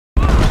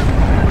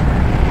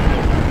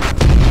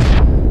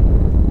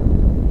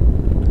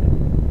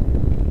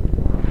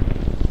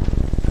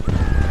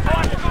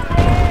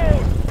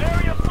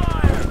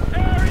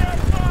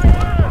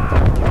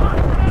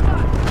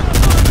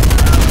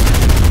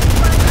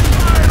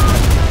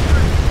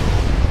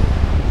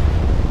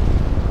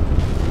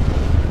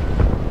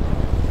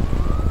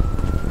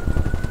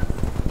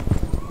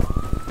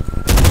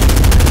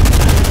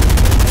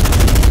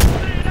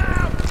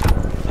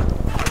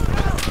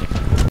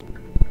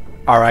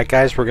Alright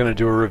guys, we're going to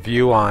do a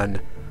review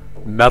on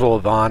Medal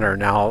of Honor.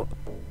 Now,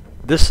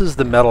 this is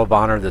the Medal of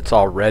Honor that's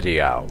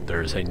already out.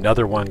 There's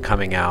another one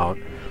coming out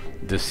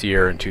this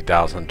year in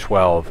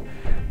 2012,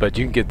 but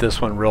you can get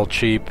this one real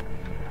cheap.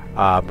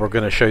 We're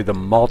going to show you the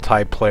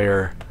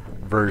multiplayer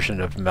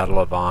version of Medal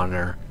of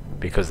Honor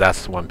because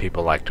that's the one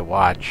people like to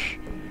watch.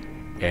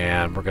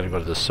 And we're going to go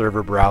to the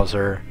server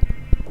browser.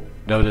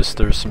 Notice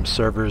there's some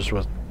servers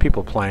with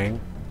people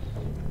playing.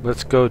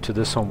 Let's go to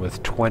this one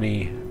with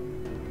 20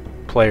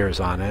 players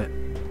on it.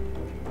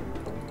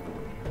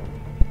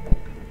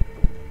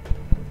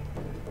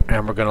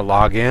 And we're going to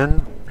log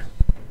in.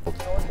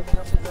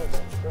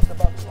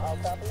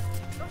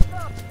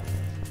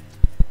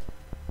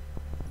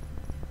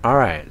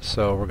 Alright,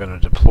 so we're going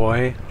to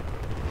deploy.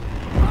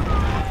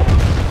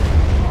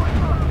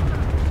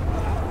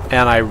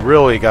 And I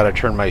really got to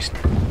turn my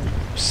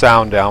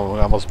sound down.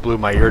 I almost blew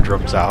my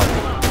eardrums out.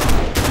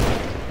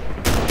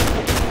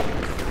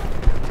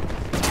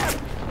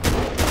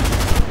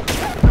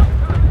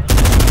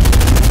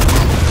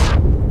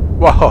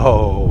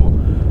 Whoa!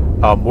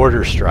 A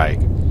mortar strike.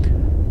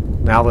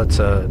 Now let's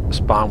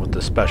spawn with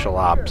the special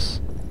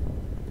ops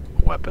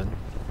weapon.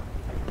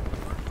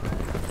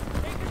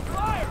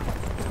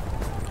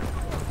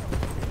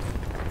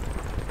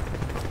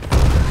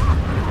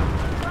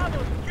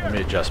 Let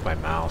me adjust my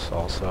mouse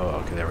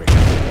also. Okay, there we go.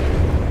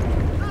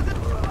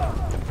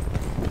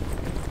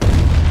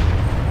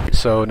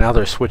 So now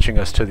they're switching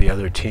us to the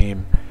other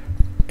team,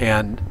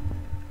 and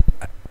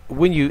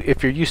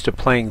if you're used to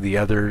playing the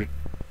other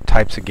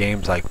types of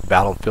games like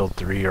Battlefield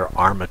 3 or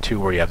Arma 2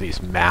 where you have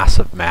these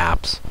massive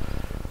maps,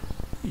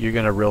 you're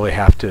going to really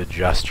have to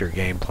adjust your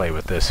gameplay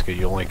with this because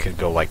you only can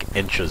go like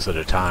inches at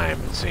a time,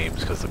 it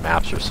seems, because the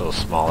maps are so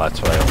small.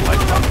 That's what I don't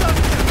like about it.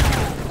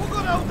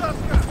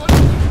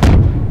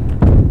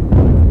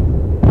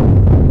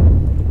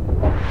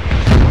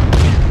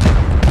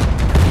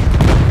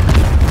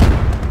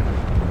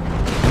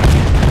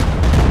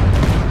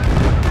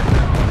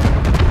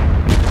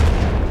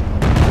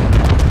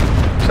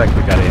 Looks like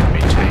we got an enemy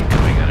tank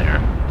coming in here.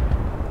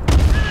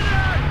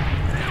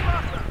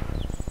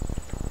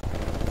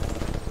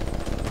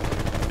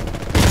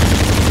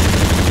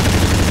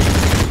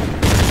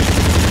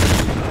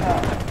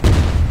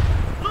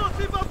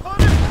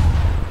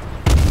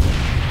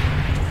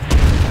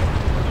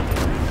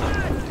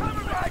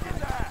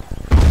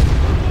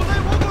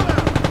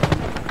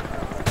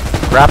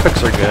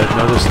 Graphics are good.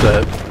 Notice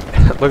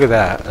the look at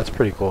that. That's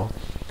pretty cool.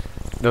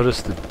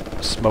 Notice the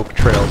smoke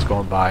trails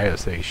going by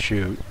as they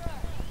shoot.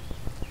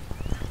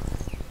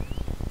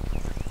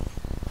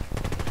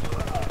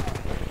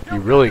 You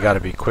really got to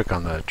be quick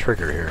on the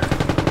trigger here.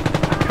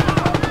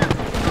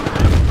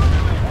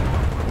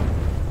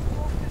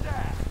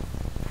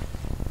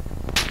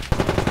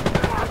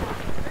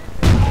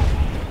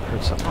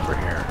 Heard something over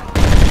here.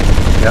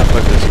 Yep,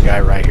 look, there's a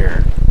guy right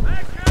here.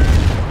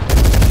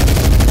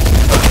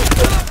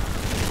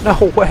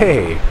 No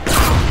way!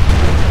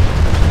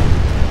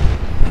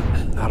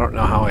 I don't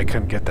know how I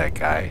couldn't get that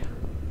guy.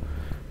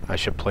 I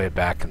should play it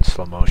back in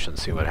slow motion,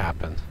 see what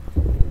happens.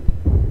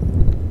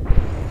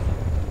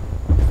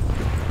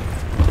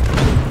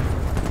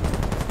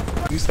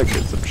 At least I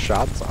get some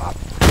shots off.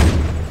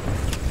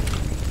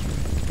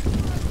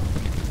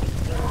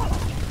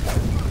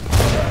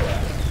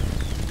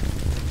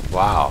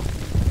 Wow.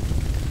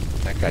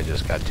 That guy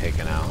just got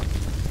taken out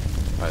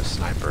by a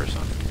sniper or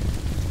something.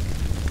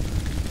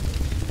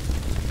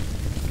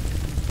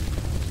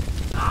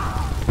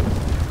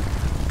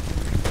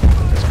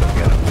 Let's go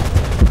get him.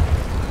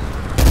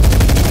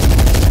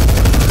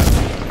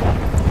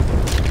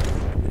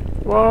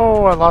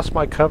 Whoa, I lost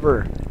my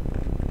cover.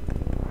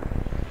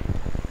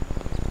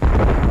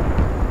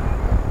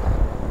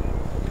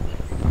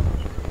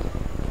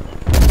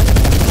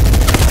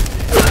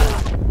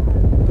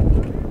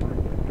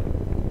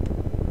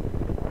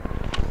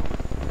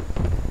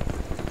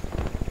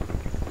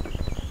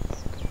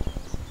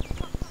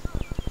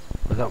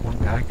 Where'd that one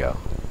guy go?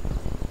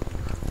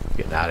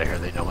 Getting out of here,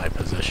 they know my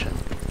position.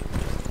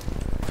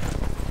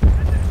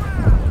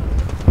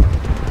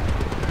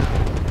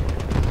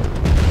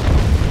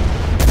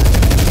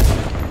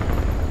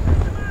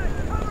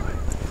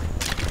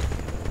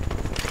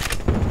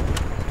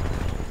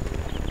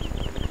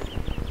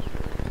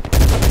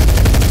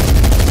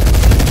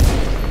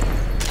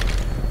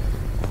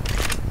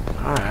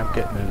 Alright, I'm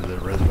getting into the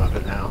rhythm of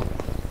it now.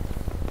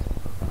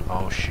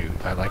 Oh shoot,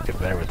 I liked it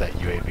better with that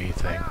UAV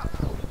thing.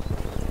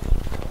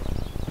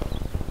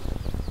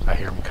 I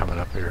hear him coming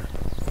up here.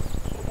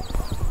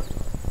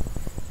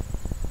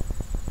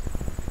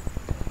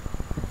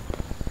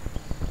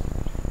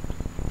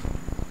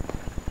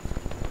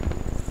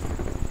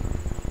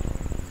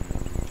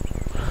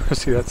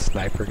 See that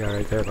sniper guy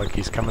right there? Look,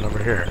 he's coming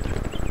over here.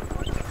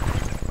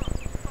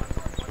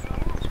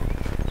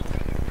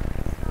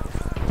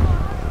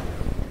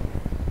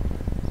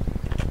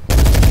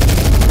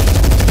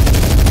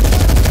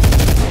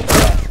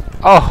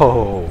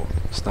 Oh!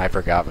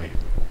 Sniper got me.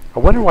 I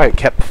wonder why it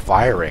kept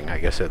firing. I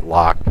guess it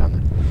locked on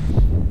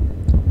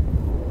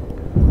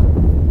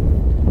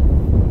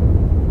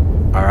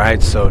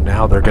Alright, so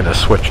now they're going to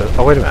switch us.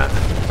 Oh, wait a minute.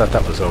 I thought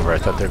that was over. I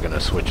thought they were going to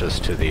switch us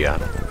to the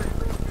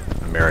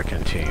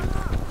American team.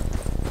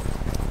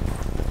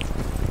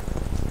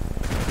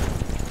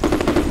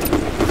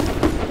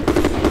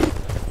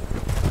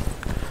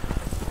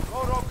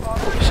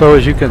 So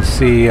as you can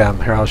see,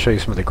 here I'll show you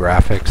some of the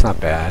graphics. Not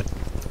bad.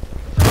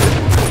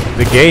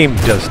 The game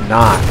does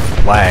not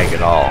lag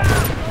at all.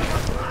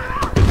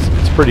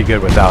 It's pretty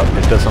good without.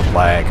 It doesn't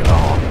lag at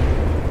all.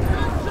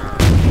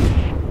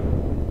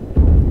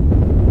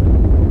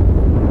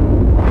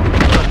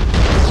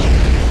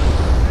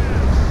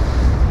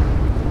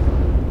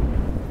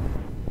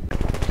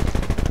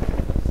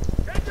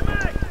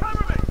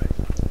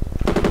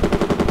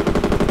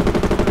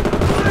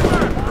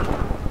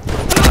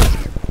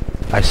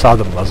 I saw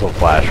the muzzle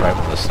flash right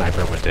when the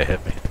sniper went to hit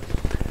me.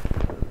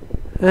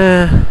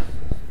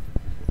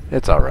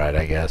 It's alright,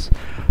 I guess.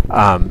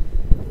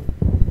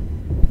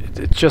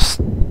 It's just...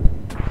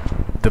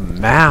 the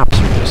maps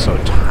are just so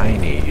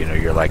tiny, you know,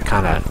 you're like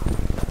kind of...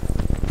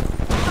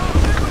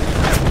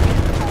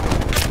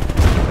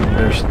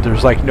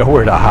 There's like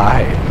nowhere to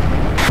hide.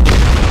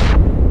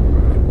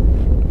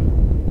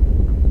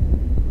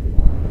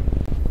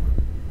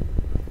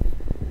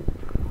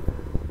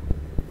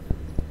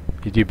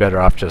 You'd be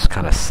better off just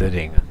kind of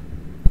sitting.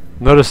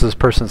 Notice this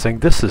person saying,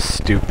 "This is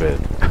stupid."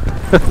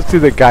 See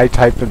the guy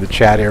type in the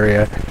chat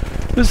area,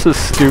 "This is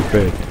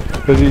stupid."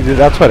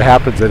 That's what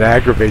happens. It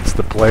aggravates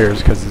the players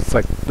because it's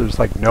like there's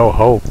like no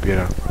hope, you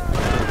know.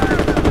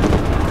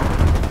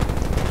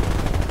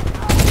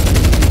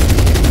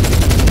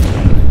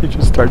 You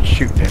just start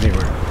shooting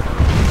anywhere.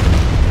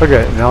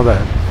 Okay, now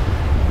that.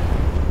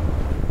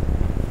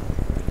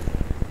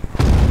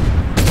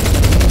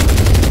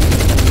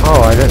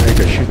 Oh, I didn't think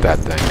to shoot that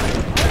thing.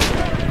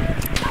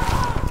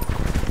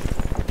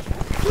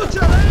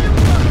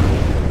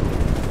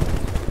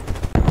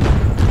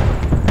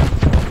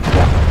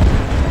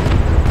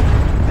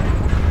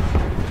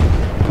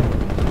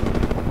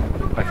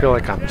 I feel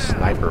like I'm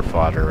sniper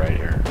fodder right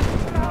here.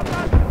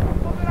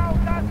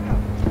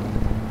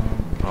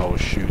 Oh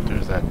shoot,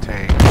 there's that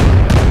tank.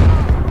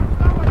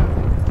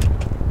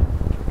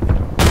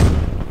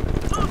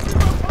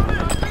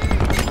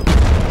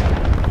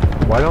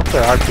 Why don't the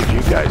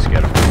RPG guys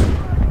get them?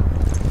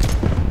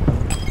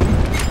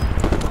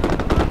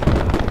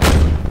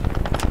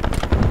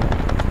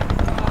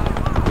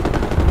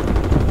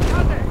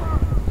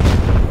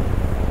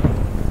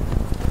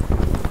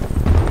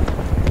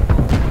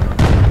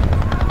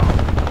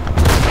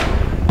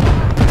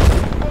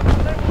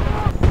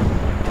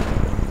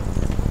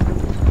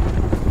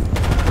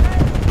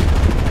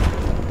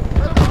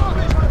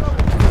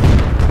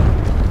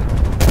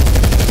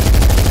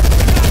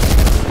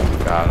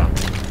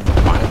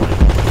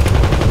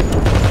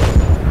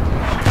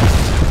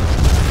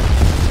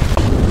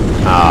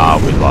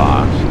 We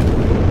lost.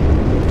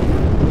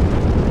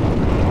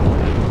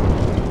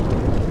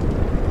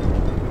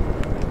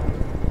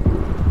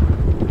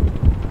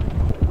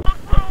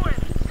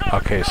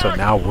 Okay, so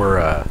now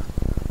we're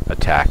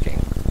attacking.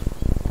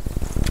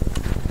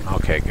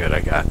 Okay, good.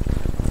 I got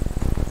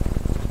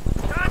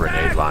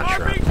grenade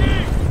launcher.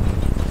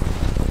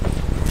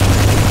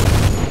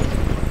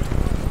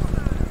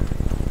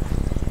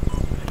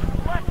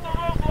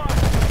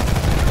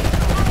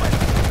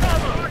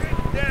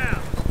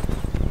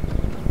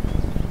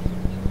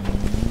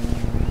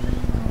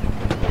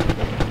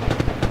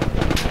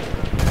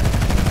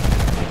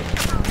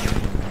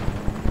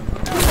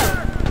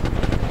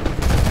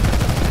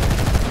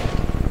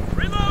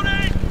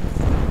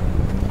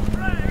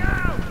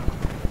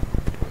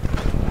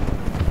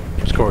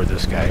 Score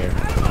this guy here.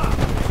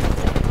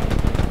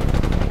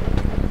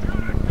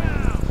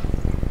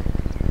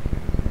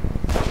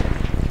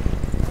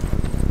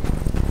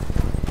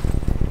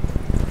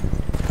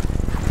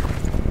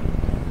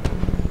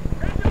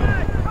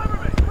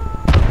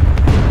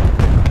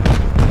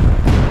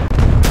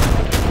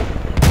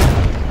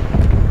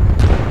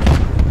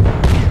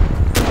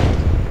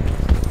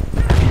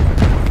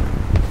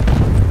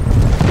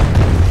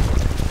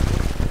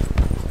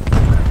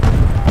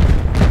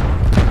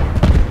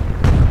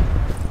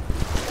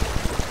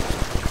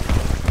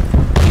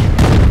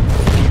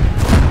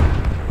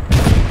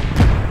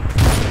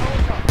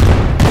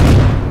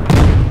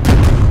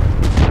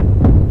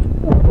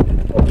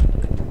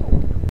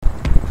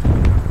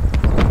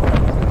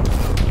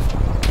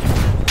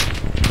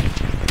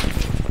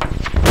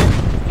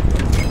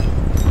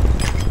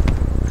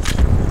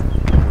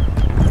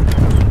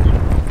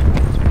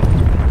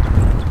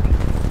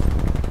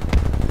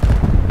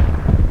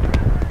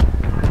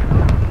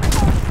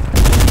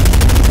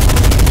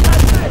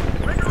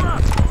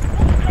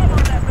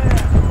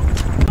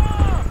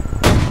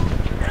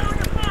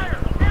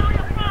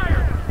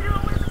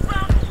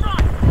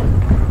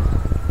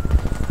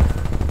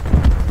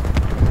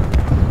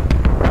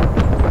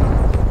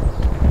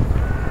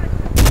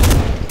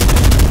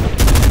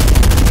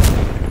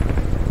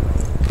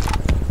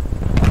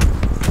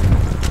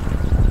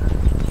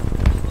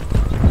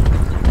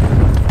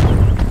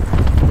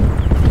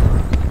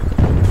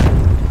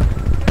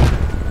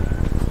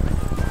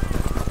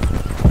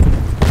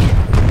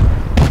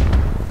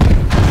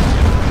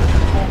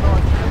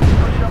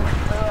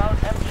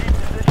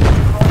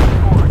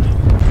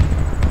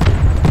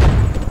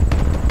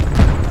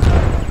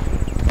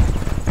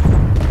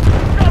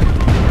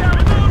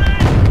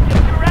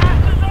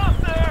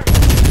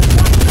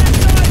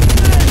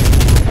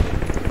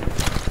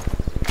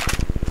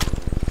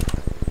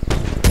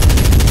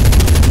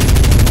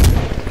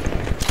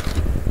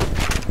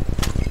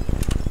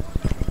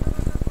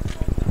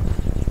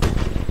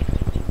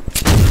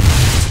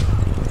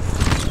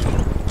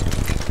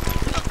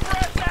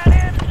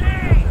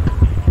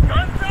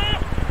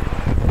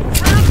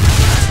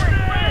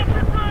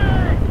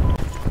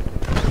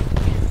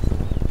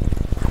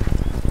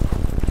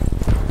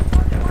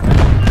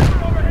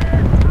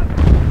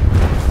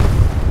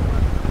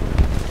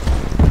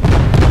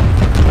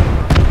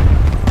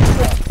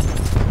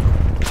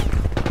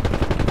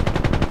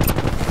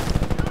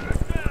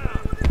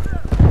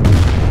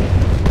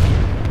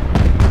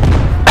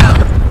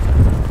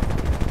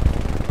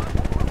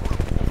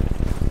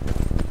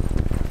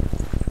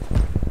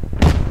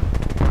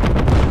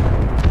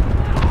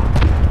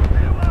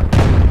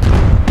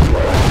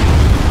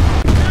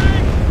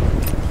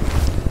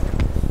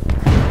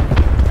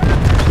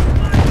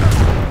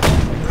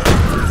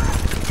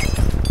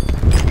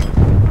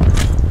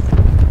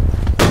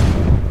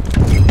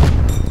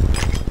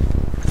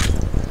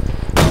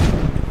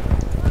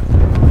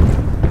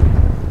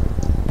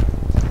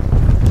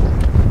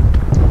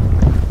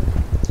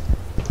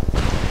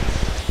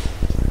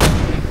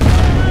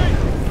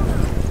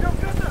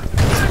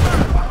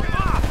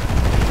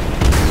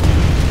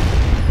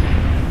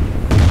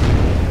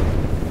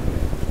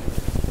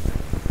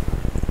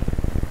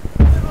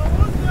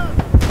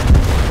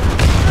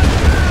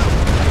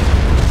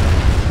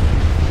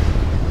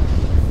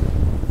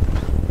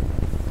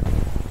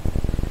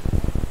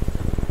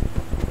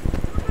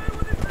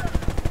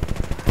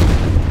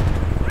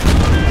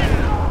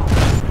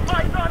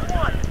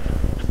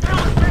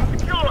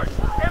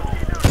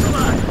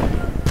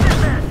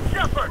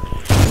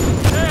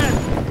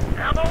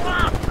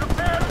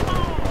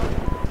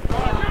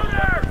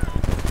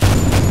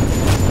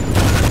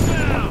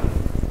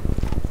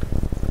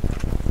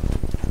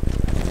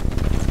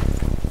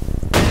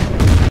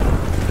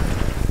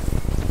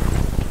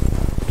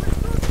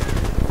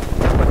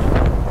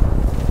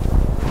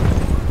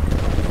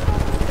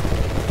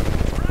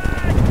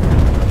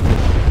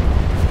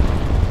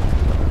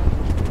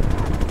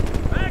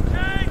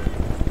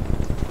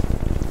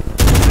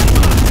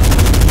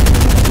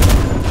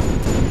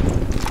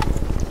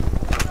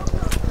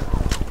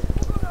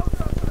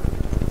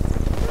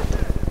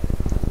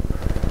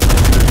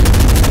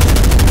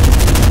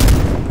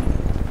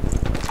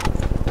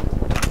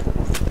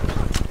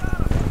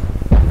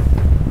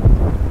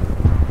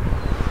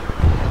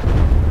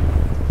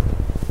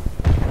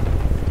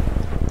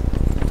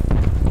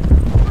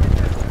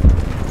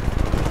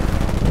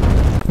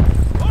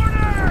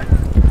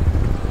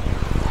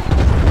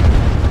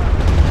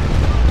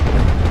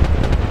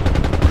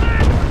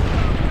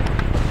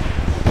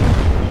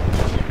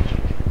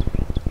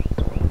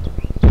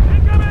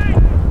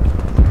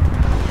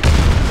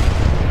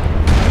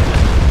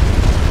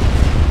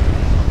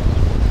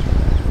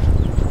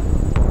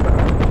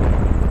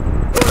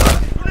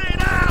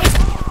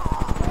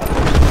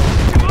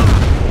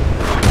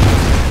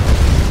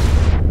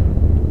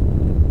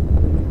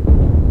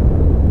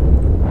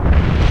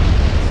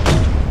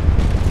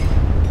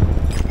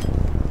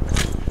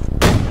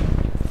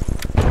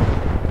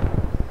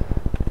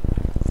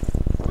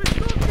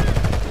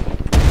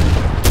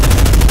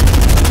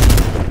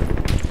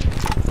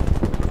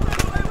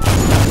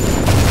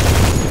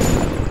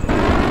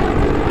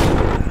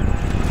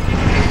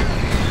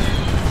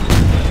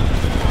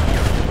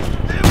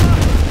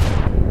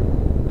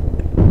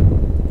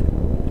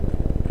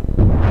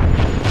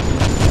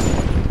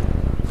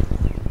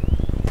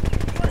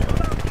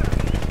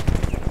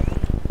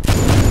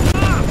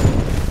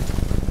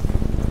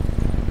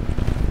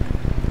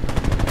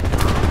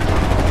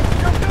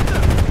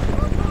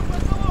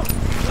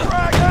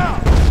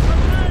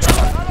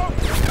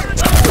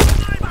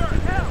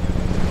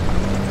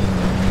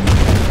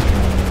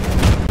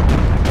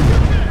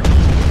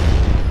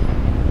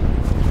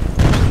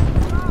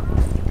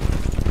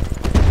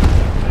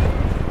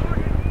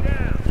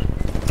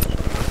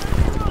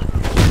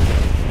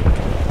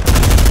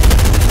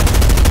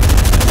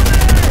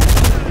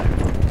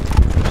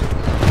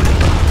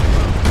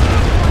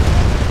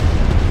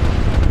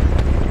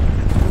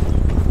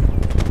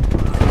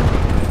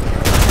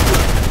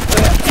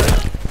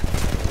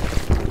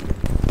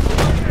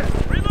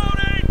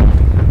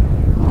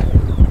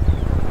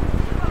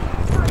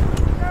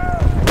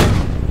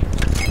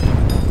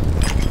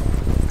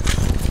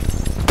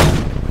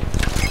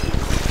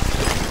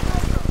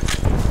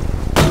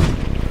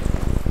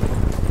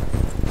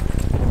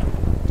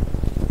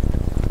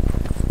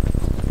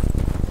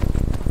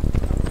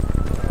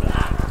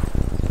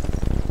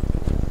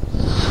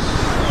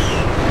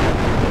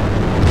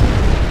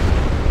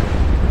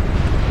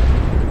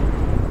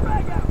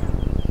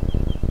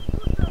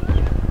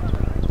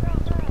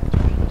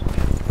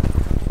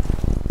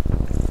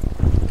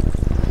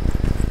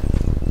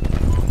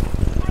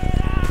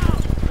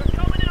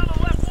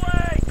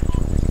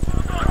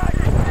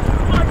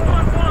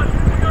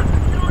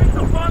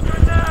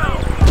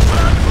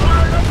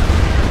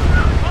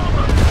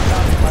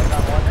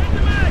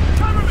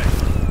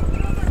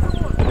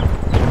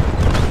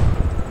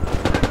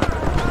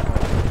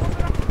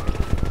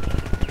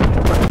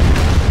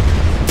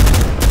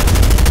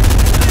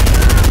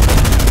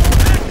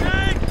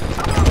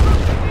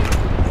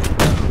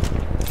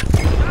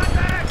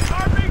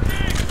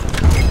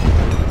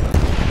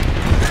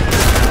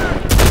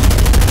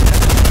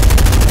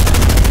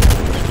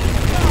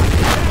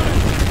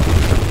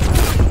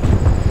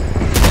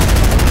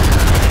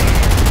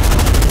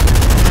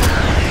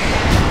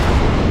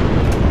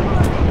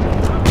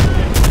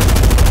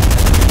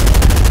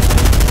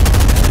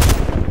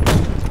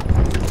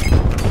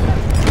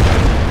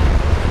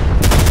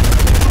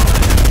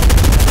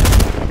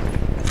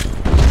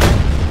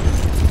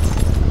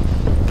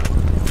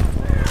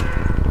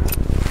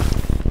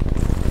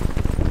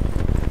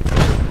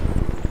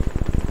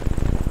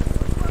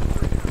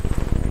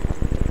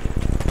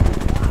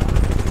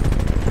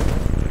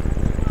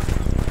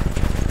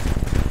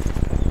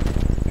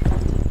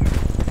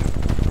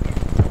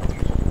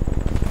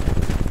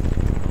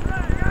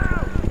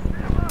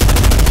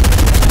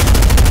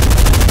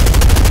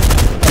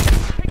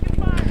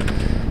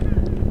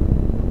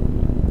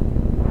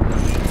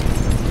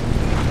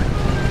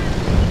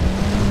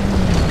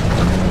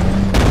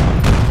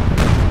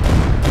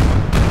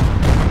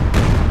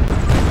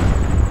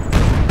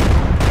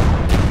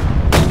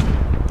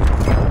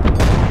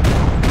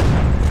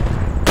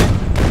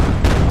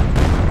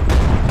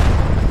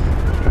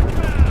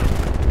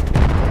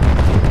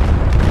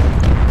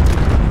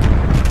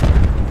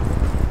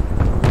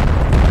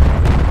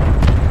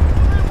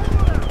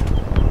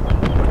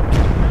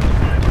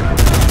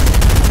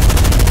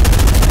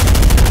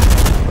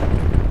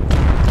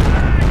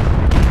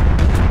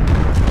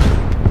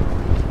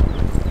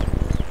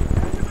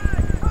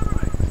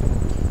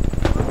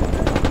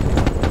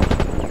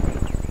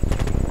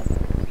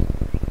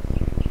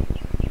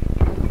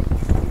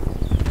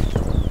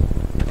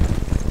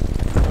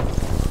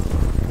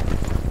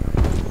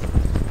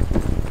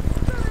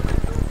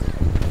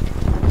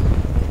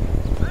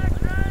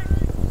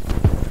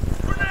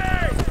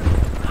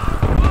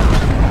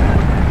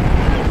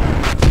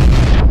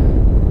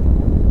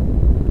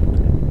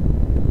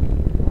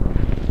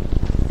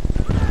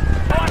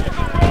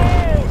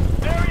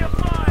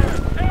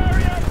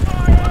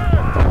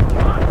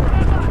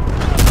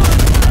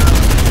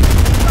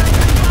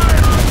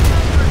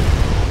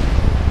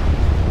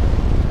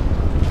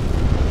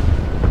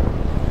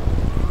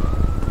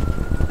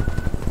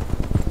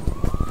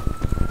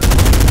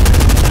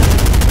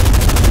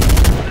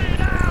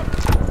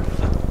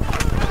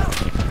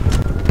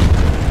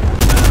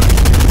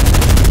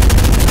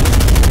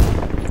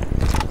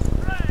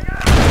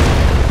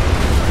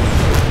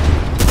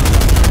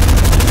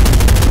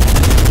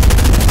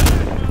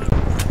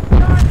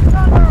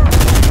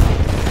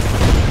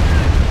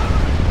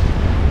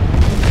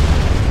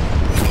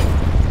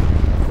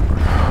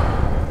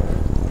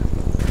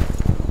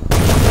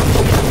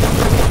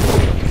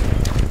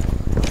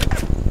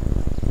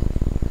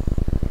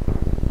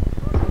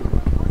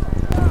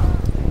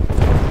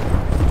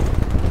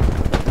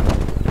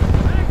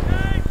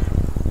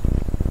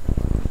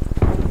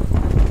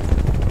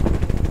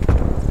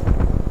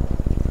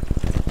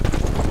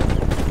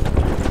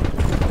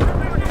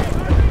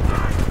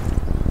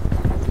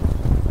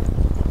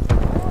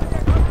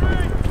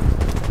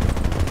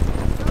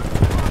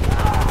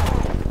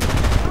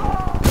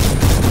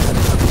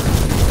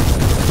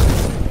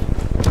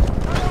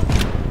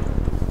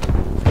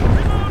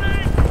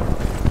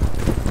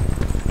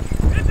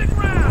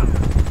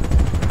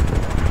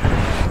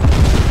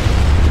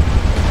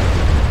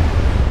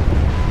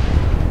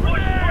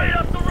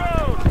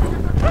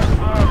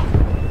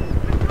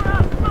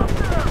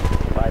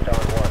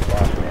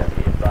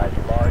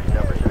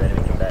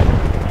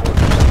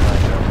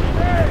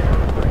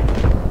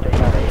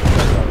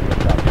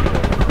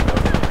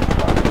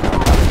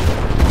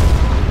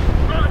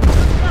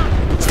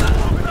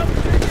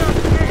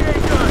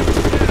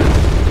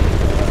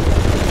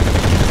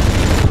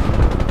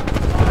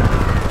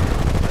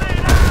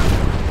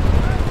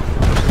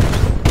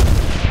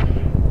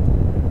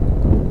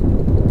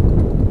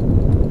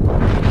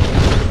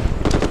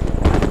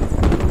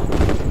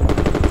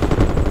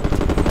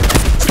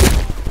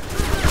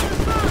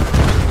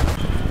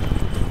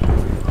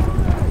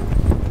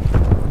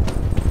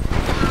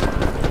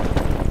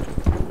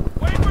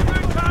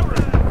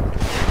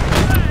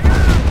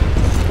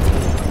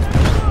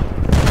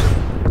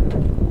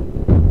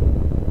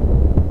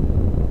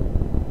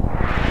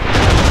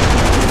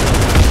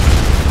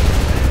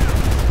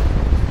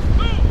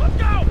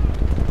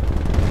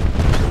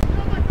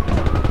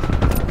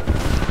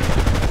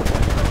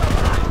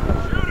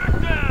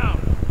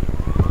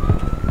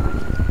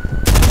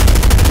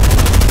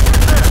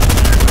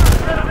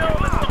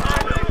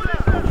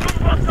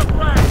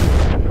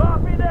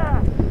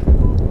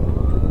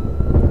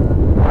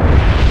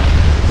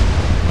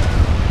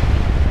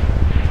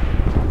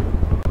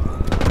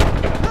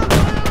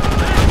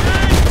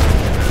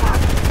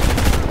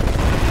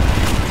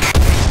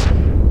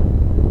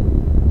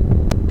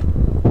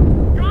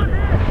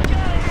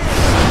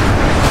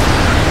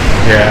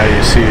 Yeah,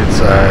 you see it's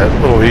a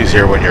little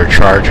easier when you're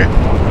charging.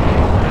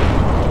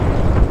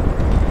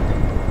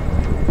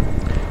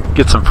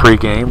 Get some free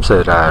games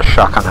at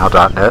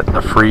shotgunnow.net in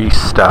the free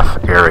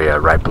stuff area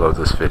right below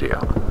this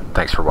video.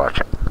 Thanks for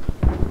watching.